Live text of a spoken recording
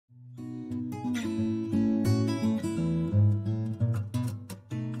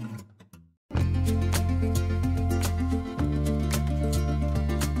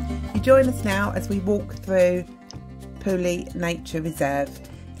you join us now as we walk through Pooley Nature Reserve.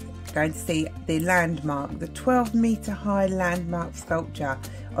 Going to see the landmark, the 12-metre high landmark sculpture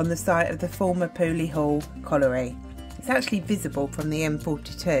on the site of the former Pooley Hall colliery. It's actually visible from the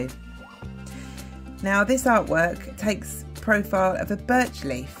M42. Now this artwork takes profile of a birch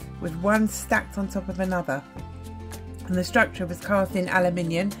leaf with one stacked on top of another, and the structure was cast in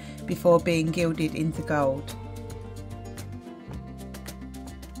aluminium before being gilded into gold.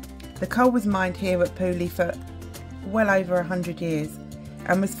 The coal was mined here at Pooley for well over 100 years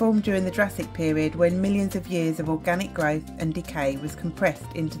and was formed during the Jurassic period, when millions of years of organic growth and decay was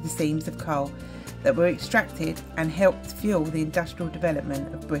compressed into the seams of coal that were extracted and helped fuel the industrial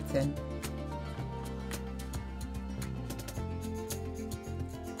development of Britain.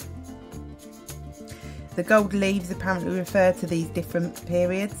 The gold leaves apparently refer to these different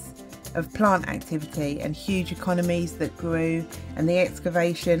periods of plant activity and huge economies that grew, and the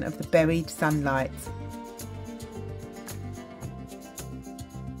excavation of the buried sunlight.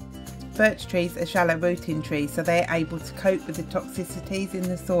 Birch trees are shallow rooting trees, so they're able to cope with the toxicities in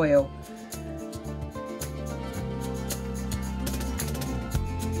the soil.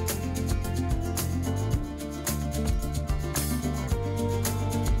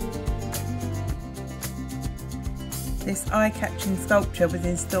 This eye-catching sculpture was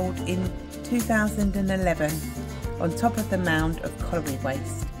installed in 2011 on top of the mound of colliery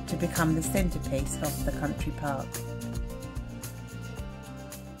waste to become the centrepiece of the country park.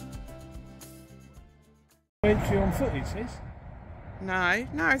 Entry on foot, it says. No,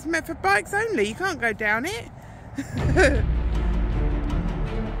 it's meant for bikes only. You can't go down it.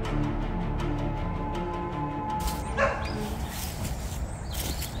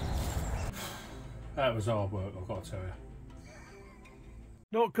 That was hard work, I've got to tell you.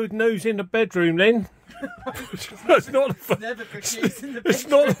 Not good news in the bedroom, then. That's not the Never good news in the bedroom. It's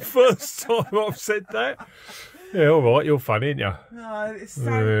not the first time I've said that. Yeah, all right, you're funny, aren't you? No, it's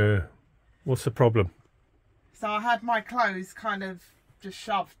so... What's the problem? So I had my clothes kind of just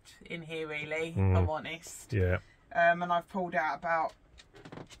shoved in here, really, if I'm honest. Yeah. And I've pulled out about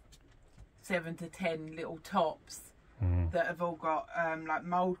 7 to 10 little tops that have all got like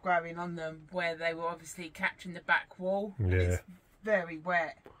mould growing on them, where they were obviously catching the back wall. Yeah. And it's very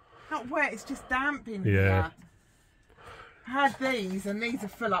wet. Not wet, it's just damp in Yeah. here. I had these, and these are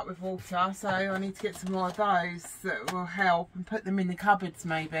full up with water, so I need to get some more of those that will help, and put them in the cupboards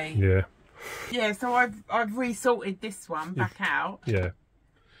maybe. Yeah. Yeah, so I've resorted this one back out. Yeah.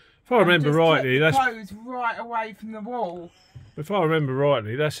 If I remember rightly, that's clothes right away from the wall. if I remember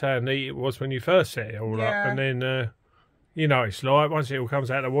rightly, that's how neat it was when you first set it all up, and then you know it's like once it all comes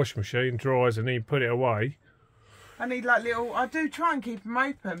out of the washing machine, dries, and then you put it away. I need like little. I do try and keep them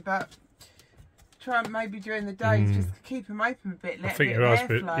open, but try and maybe during the days just keep them open a bit. Let I think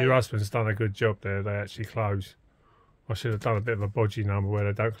your husband's done a good job there. They actually close. I should have done a bit of a bodgy number where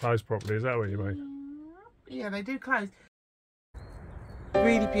they don't close properly. Is that what you mean? Yeah, they do close.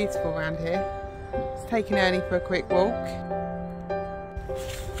 Really beautiful around here. Just taking Ernie for a quick walk.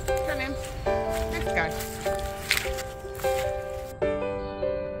 Come in. Let's go.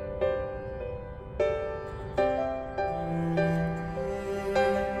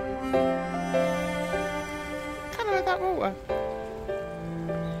 Colour of that water.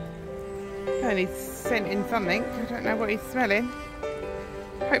 Ernie's scenting something. I don't know what he's smelling.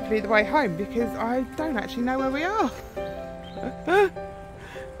 Hopefully the way home, because I don't actually know where we are. I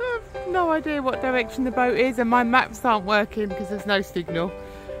have no idea what direction the boat is, and my maps aren't working because there's no signal.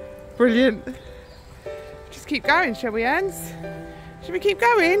 Brilliant. Just keep going, shall we, Ans? Shall we keep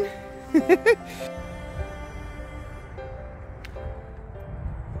going?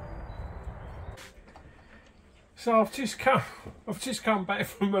 So I've just come back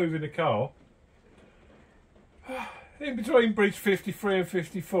from moving the car. In between bridge 53 and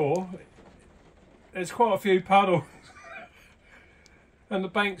 54, there's quite a few puddles and the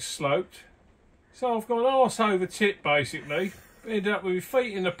bank's sloped. So I've gone arse over tit basically. Ended up with my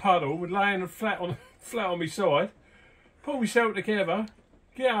feet in the puddle, with laying flat on my side. Pull myself together,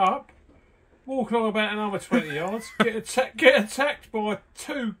 get up, walk along about another 20 yards, get attacked by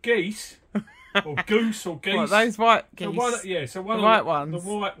 2 geese. Or goose or geese. What, those white geese? So one the white ones. The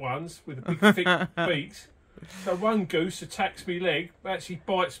white ones with the big thick beaks. So one goose attacks me leg, actually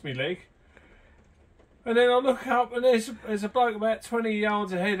bites me leg. And then I look up and there's a bloke about 20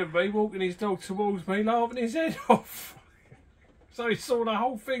 yards ahead of me walking his dog towards me, laughing his head off. So he saw the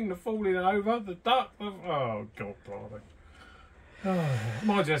whole thing, the falling over, the duck. Oh, God, blimey. Oh,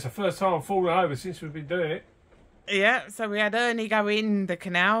 mind you, that's the first time I've fallen over since we've been doing it. Yeah, so we had Ernie go in the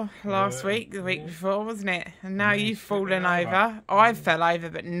canal last week, the week before, wasn't it? And now you've fallen over. I fell over,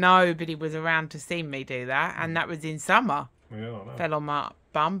 but nobody was around to see me do that. And that was in summer. Yeah, I know. Fell on my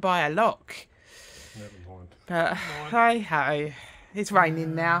bum by a lock. Never mind. But hey ho, it's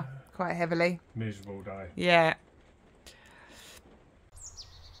raining now, quite heavily. Miserable day. Yeah.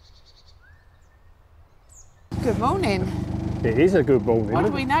 Good morning. It is a good morning. What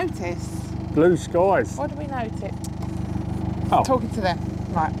do we notice? Blue skies. What do we notice? Oh. Talking to them.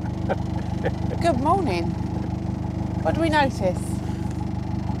 Right. Good morning. What do we notice?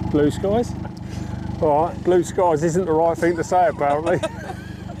 Blue skies? All right, blue skies isn't the right thing to say, apparently.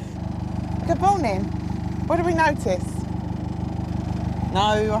 Good morning. What do we notice?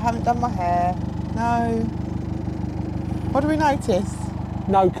 No, I haven't done my hair. No. What do we notice?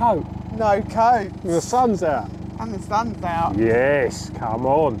 No coat. No coat. The sun's out. And the sun's out. Yes, come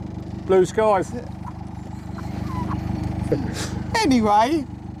on. Blue skies. Anyway,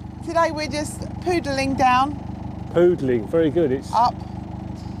 today we're just poodling down. Poodling, very good. It's Up.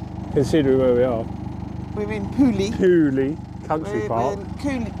 considering where we are. We're in Pooley. Pooley Country Park.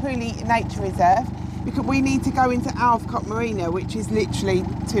 We're in Pooley Nature Reserve. Because we need to go into Glascote Marina, which is literally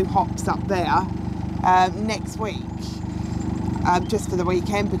 2 hops up there, next week. Just for the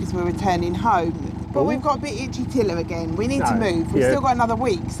weekend because we're returning home. But we've got a bit itchy tiller again. We need to move. We've still got another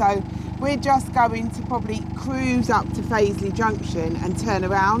week, so we're just going to probably cruise up to Fazeley Junction and turn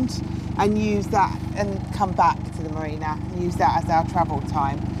around and use that and come back to the marina and use that as our travel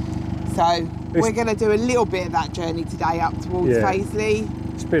time. So we're going to do a little bit of that journey today up towards Fazeley.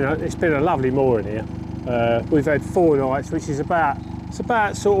 It's been a lovely mooring here. We've had 4 nights, which is about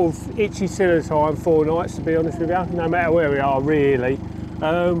sort of itchy tiller time. 4 nights, to be honest with you, no matter where we are really.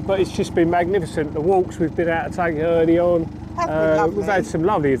 But it's just been magnificent. The walks we've been out to take Ernie on. We've had some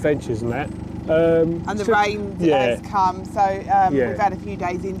lovely adventures and that. And the rain has come, so we've had a few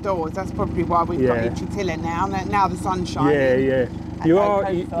days indoors. That's probably why we've got itchy tiller now. Now the sun's shining. Yeah. You are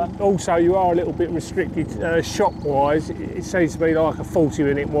a little bit restricted shop-wise. It seems to be like a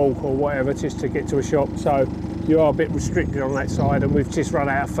 40-minute walk or whatever just to get to a shop. So you are a bit restricted on that side, and we've just run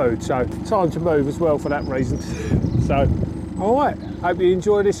out of food. So time to move as well for that reason. So, all right. Hope you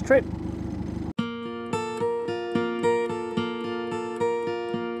enjoy this trip.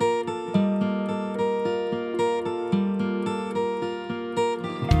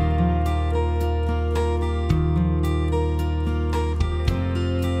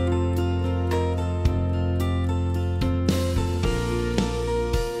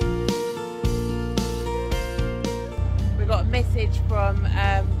 Message from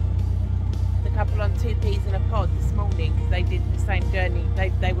the couple on 2Ps in a pod this morning because they did the same journey.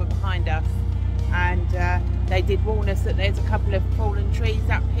 They were behind us, and they did warn us that there's a couple of fallen trees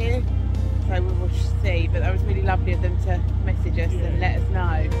up here, so we will see. But that was really lovely of them to message us and let us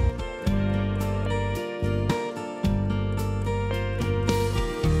know.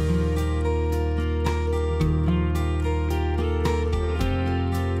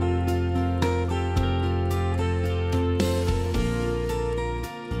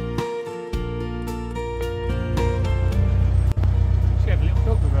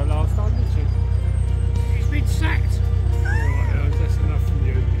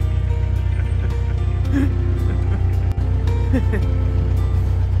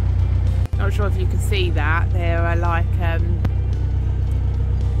 Not sure if you can see that. There are like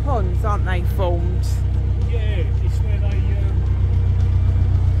ponds, aren't they, formed? Yeah, it's where they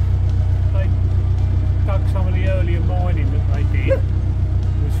dug some of the earlier mining that they did.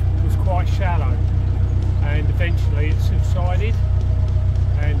 was quite shallow, and eventually it subsided,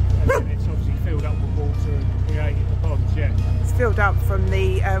 and then it's obviously filled up with water and created the ponds. Yeah, it's filled up from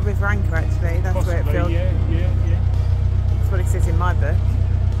the River Anchor actually. That's possibly, where it filled. Yeah. That's what it says in my book.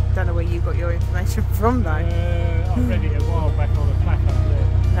 Don't know where you got your information from though. I read it a while back on a plaque up there.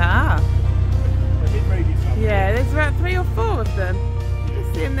 Ah. I did read it somewhere. Yeah, there's about 3 or 4 of them.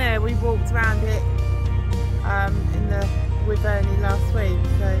 Just in there, we walked around it with Ernie last week.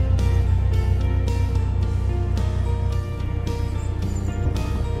 So.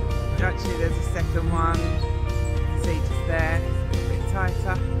 Actually, there's a second one. See just there, it's a bit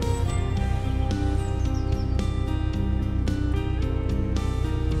tighter.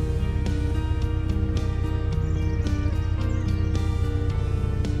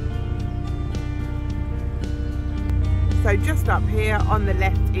 So just up here on the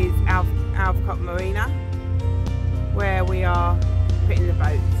left is Glascote Marina, where we are putting the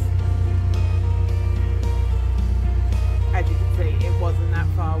boats. As you can see, it wasn't that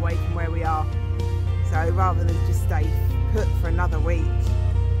far away from where we are. So rather than just stay put for another week,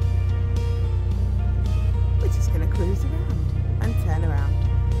 we're just going to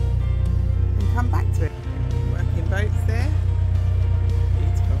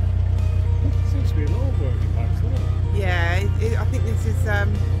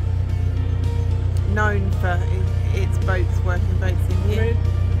known for its boats, working boats in here.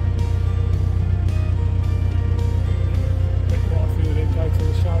 Quite a few of them go to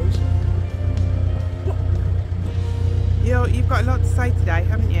the shows. You've got a lot to say today,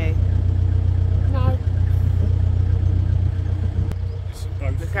 haven't you? No.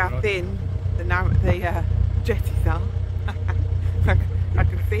 Look how thin the jetties are. I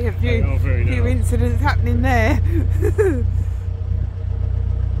can see a few incidents happening there. Might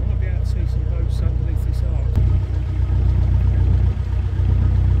be able to see some boats underneath this arch.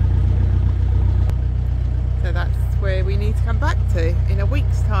 So that's where we need to come back to in a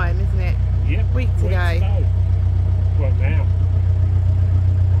week's time, isn't it? Yep. Week today. Well, now.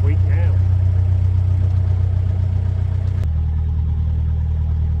 A week now.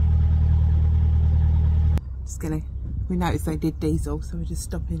 We noticed they did diesel, so we're just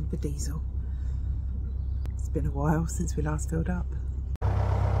stopping for diesel. It's been a while since we last filled up.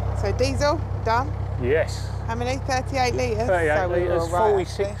 So diesel, done? Yes. How many? 38 litres? 38 so litres, right,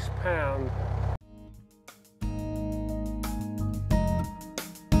 £46.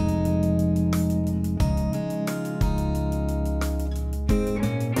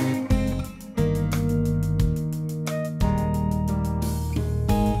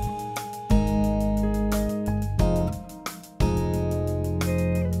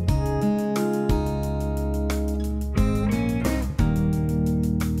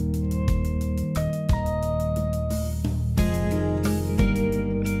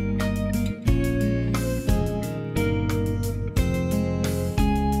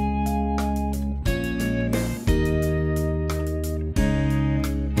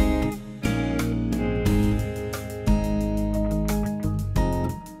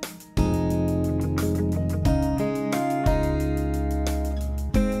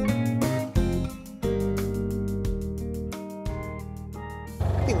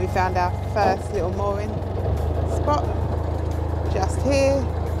 We found our first little mooring spot just here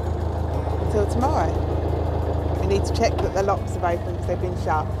until tomorrow. We need to check that the locks have opened because they've been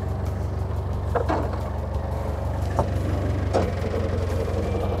shut.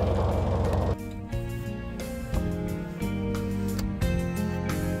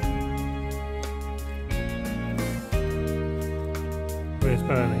 Where's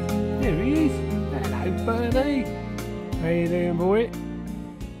Bernie? Here he is. Hello, Bernie. How you doing, boy?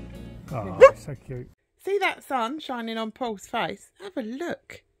 Oh, so cute. See that sun shining on Paul's face? Have a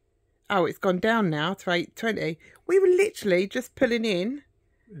look. Oh, it's gone down now to 8:20. We were literally just pulling in.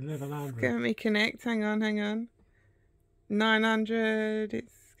 1100. Let me connect. Hang on. 900.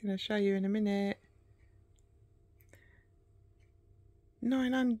 It's going to show you in a minute.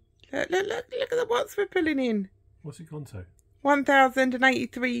 900. Look at the watts we're pulling in. What's it gone to?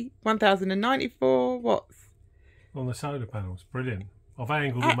 1,083, 1,094 watts. On the solar panels. Brilliant. I've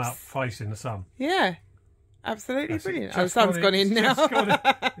angled them up facing the sun. Yeah, absolutely brilliant. Oh, the Just sun's gone in now.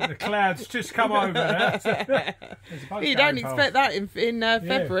 The clouds just come over there. You don't expect that in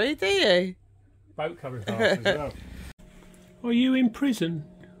February, do you? Boat coming past as well. Are you in prison?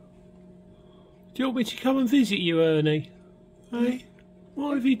 Do you want me to come and visit you, Ernie? Hey?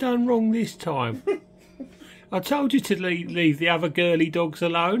 What have you done wrong this time? I told you to leave the other girly dogs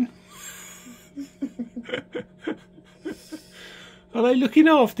alone. Are they looking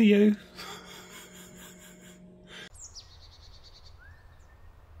after you?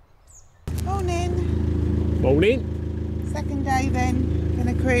 Morning. Morning. Second day then.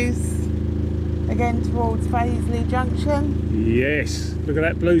 Gonna cruise again towards Fazeley Junction. Yes. Look at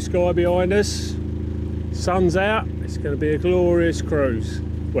that blue sky behind us. Sun's out. It's going to be a glorious cruise.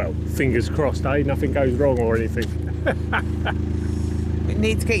 Well, fingers crossed, eh? Nothing goes wrong or anything. We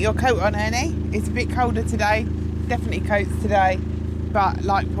need to get your coat on, Ernie. It's a bit colder today. Definitely coats today. But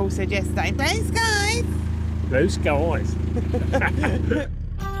like Paul said yesterday, blue skies. Blue skies.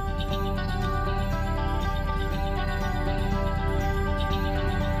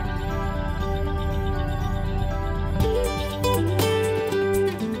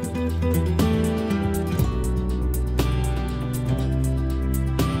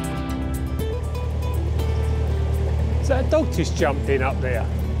 Is that a dog just jumped in up there?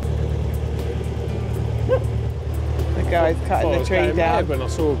 The guy's cutting the tree down. When I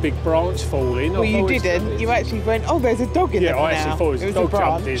saw a big branch falling. Well, you didn't. You actually went, oh, there's a dog in there. Yeah, I actually thought it was a dog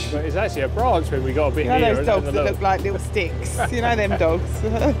jumped in, but it's actually a branch when we got a bit nearer. You know those dogs that look like little sticks? You know them dogs?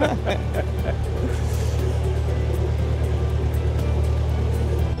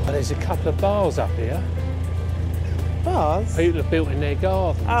 There's a couple of bars up here. Bars? People have built in their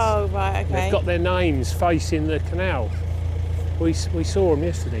gardens. Oh, right, okay. They've got their names facing the canal. We saw them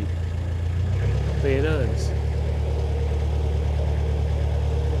yesterday, being urns.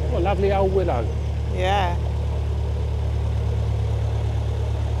 What a lovely old willow. Yeah.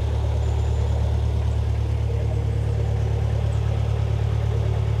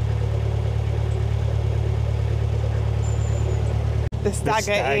 The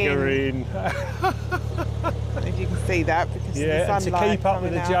stagger in. If you can see that, because yeah, the and to keep up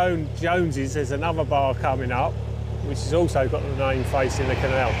with the Joneses, there's another bar coming up, which has also got the name facing the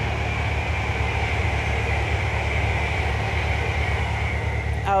canal.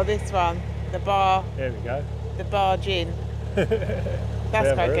 Oh, this one, the bar. There we go. The barge in.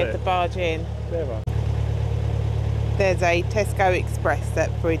 That's quite good. The barge in. Clever. There's a Tesco Express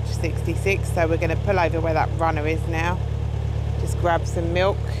at Bridge 66, so we're going to pull over where that runner is now. Just grab some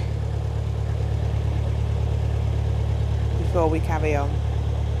milk before we carry on.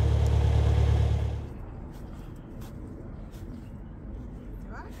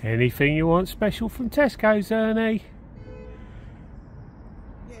 Anything you want special from Tesco's, Ernie?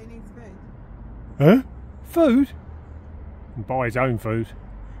 Yeah, he needs food. Huh? Food? Can buy his own food.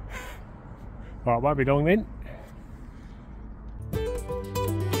 Right, won't be long then.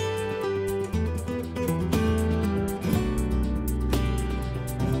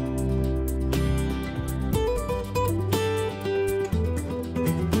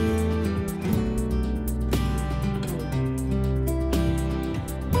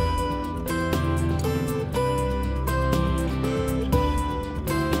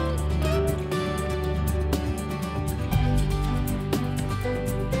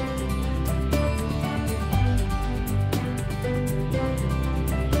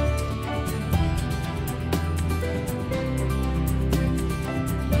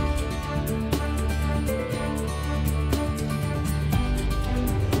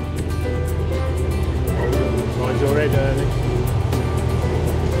 Your head, Ernie.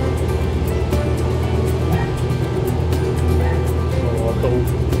 Oh, cool.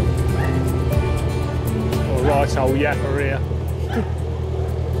 Oh, right old yapper here.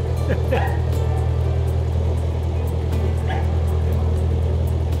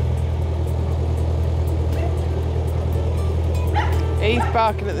 He's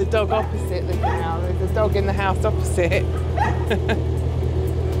barking at the dog opposite the canal. There's a dog in the house opposite.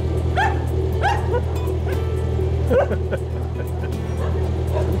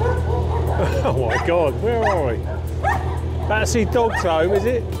 Oh my God, where are we? Fancy Dog's Home, is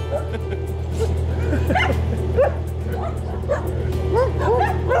it?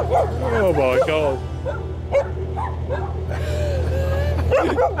 Oh my God.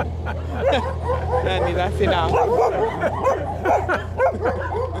 Ernie, that's enough.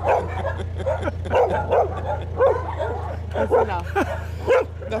 That's enough.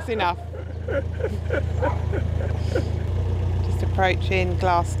 That's enough. Just approaching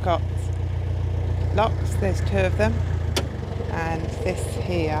Glascote locks, there's 2 of them, and this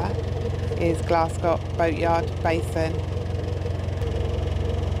here is Glascote Boatyard Basin.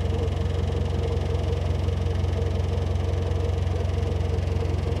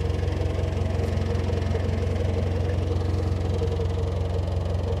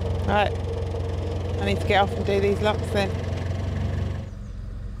 Right, I need to get off and do these locks then.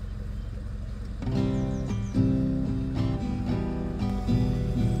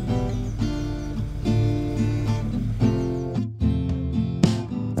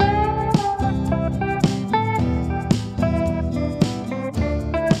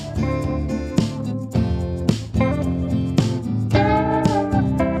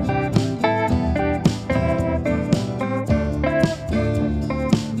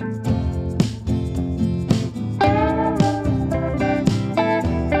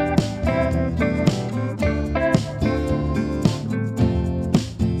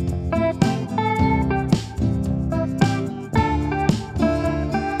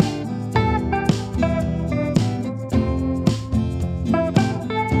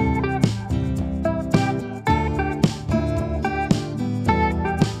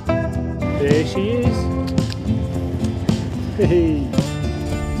 There she is. Hey.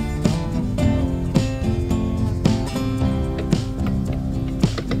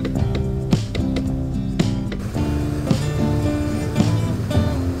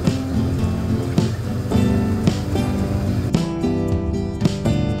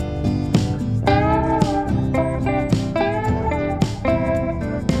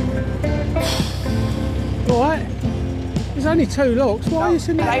 There's only 2 locks. Why are you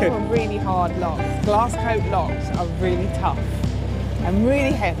so They naked? were really hard locks. Glascote locks are really tough and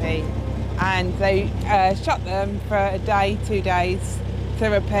really heavy, and they shut them for a day, 2 days to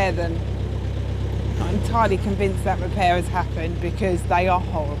repair them. Not entirely convinced that repair has happened because they are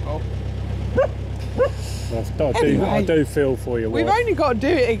horrible. I do feel for you. We've only got to do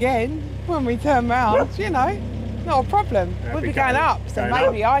it again when we turn round, you know. Not a problem. We'll be going up, so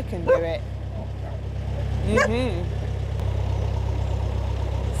maybe I can do it.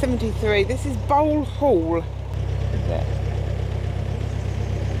 73. This is Bowl Hall. Is it?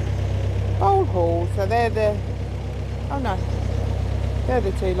 Bowl Hall. So they're the. Oh no. They're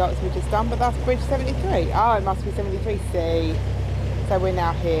the two lots we just done, but that's Bridge 73. Oh, it must be 73C. So we're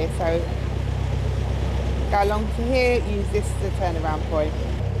now here. So go along to here. Use this as a turnaround point.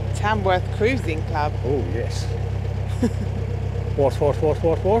 Tamworth Cruising Club. Oh yes. What? Do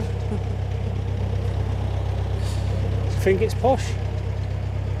you think it's posh?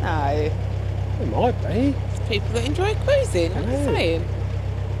 No. It might be. It's people that enjoy cruising, what are you saying?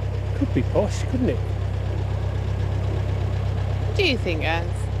 Could be posh, couldn't it? What do you think,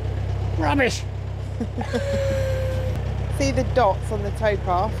 Ernst? Rubbish! See the dots on the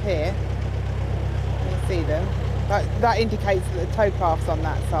towpath here? You see them? That indicates that the towpath's on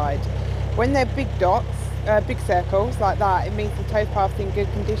that side. When they're big dots, big circles like that, it means the towpath's in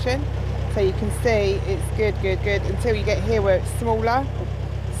good condition. So you can see it's good, until you get here where it's smaller.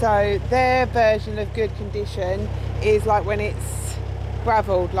 So their version of good condition is like when it's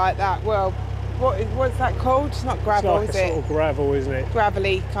gravelled like that. Well, what's that called? It's not gravel, it's like is it? Sort of gravel, isn't it?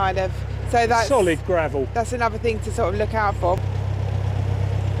 Gravelly, kind of. So that's solid gravel. That's another thing to sort of look out for.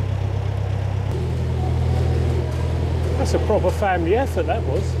 That's a proper family effort, that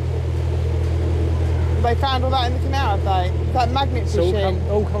was. They found all that in the canal, have they? That magnet fishing.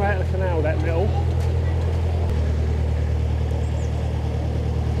 All come out of the canal, that metal.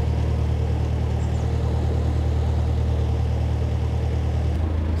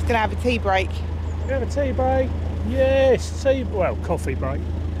 Just gonna have a tea break. Have a tea break? Yes, coffee break.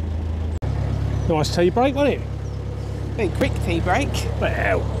 Nice tea break, wasn't it? Very quick tea break.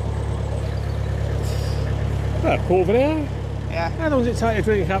 Well, about a quarter of an hour. Yeah. How long does it take to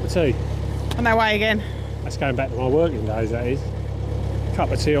drink a cup of tea? On their way again. That's going back to my working days, that is.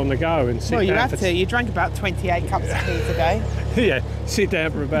 Cup of tea on the go and sit down. Well, you have to. You drank about 28 cups of tea today. Yeah, sit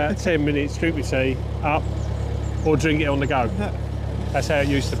down for about 10 minutes, drink your tea, up, or drink it on the go. That's how it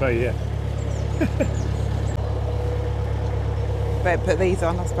used to be, yeah. Better put these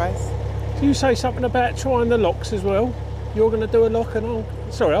on, I suppose. Do you say something about trying the locks as well? You're going to do a lock and I'm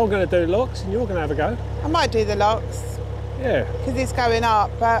going to do locks and you're going to have a go. I might do the locks. Yeah. Because it's going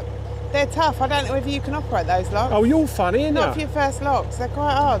up, but they're tough. I don't know if you can operate those locks. Oh, you're funny, aren't you? Not for your first locks. They're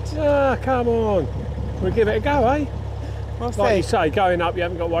quite hard. Ah, come on. We'll give it a go, eh? We'll see. Like you say, going up, you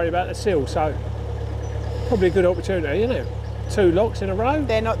haven't got to worry about the sill, so probably a good opportunity, isn't it? 2 locks in a row.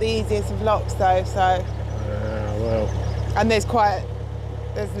 They're not the easiest of locks, though, so... well... And there's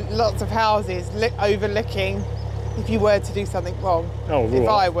lots of houses overlooking if you were to do something wrong. Oh, right. If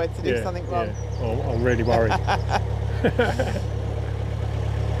I were to do something wrong. Yeah. Oh, I'm really worried.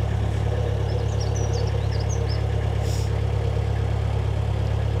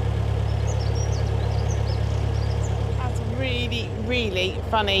 That's a really, really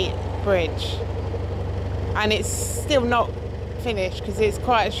funny bridge. And it's still not finished because it's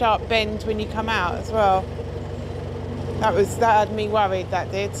quite a sharp bend when you come out as well. That had me worried,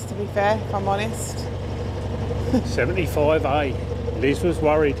 that did, to be fair, if I'm honest. 75A. Liz was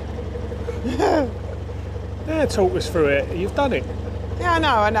worried. Yeah, talk us through it. You've done it. Yeah,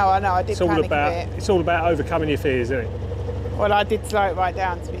 I know. I did panic a bit. It's all about overcoming your fears, isn't it? Well, I did slow it right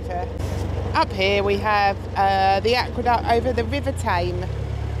down, to be fair. Up here we have the aqueduct over the River Tame,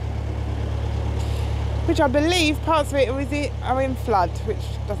 which I believe parts of it are in flood, which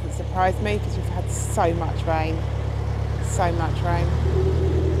doesn't surprise me because we've had so much rain. So much rain.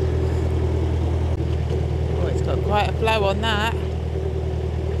 Oh, it's got quite a flow on that.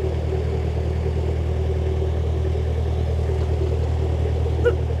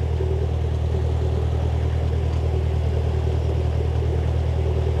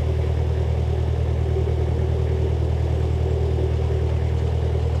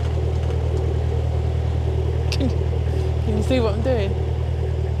 Can you see what I'm doing?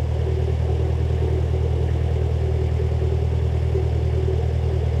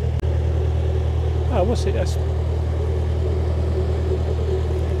 Oh, what's it? That's...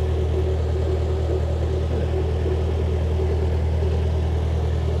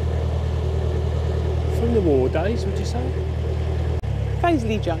 From the war days, would you say?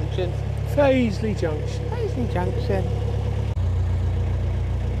 Fazeley Junction. Fazeley Junction. Fazeley Junction.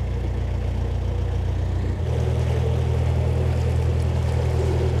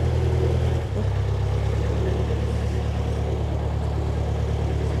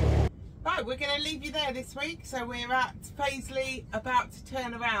 We're going to leave you there this week, so we're at Fazeley, about to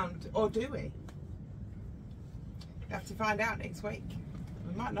turn around, or do we? Have to find out next week.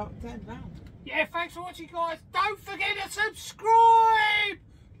 We might not turn round. Yeah, thanks for watching, guys. Don't forget to subscribe,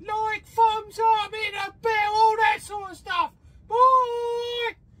 like, thumbs up, hit a bell, all that sort of stuff.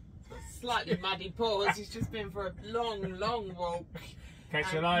 Bye. Slightly muddy paws. He's just been for a long walk.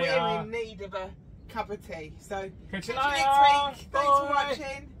 Catch you And later. we're in need of a cup of tea. So Catch catch you you later. next week. Thanks for Bye.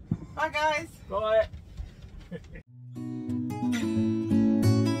 watching. Bye, guys. Bye.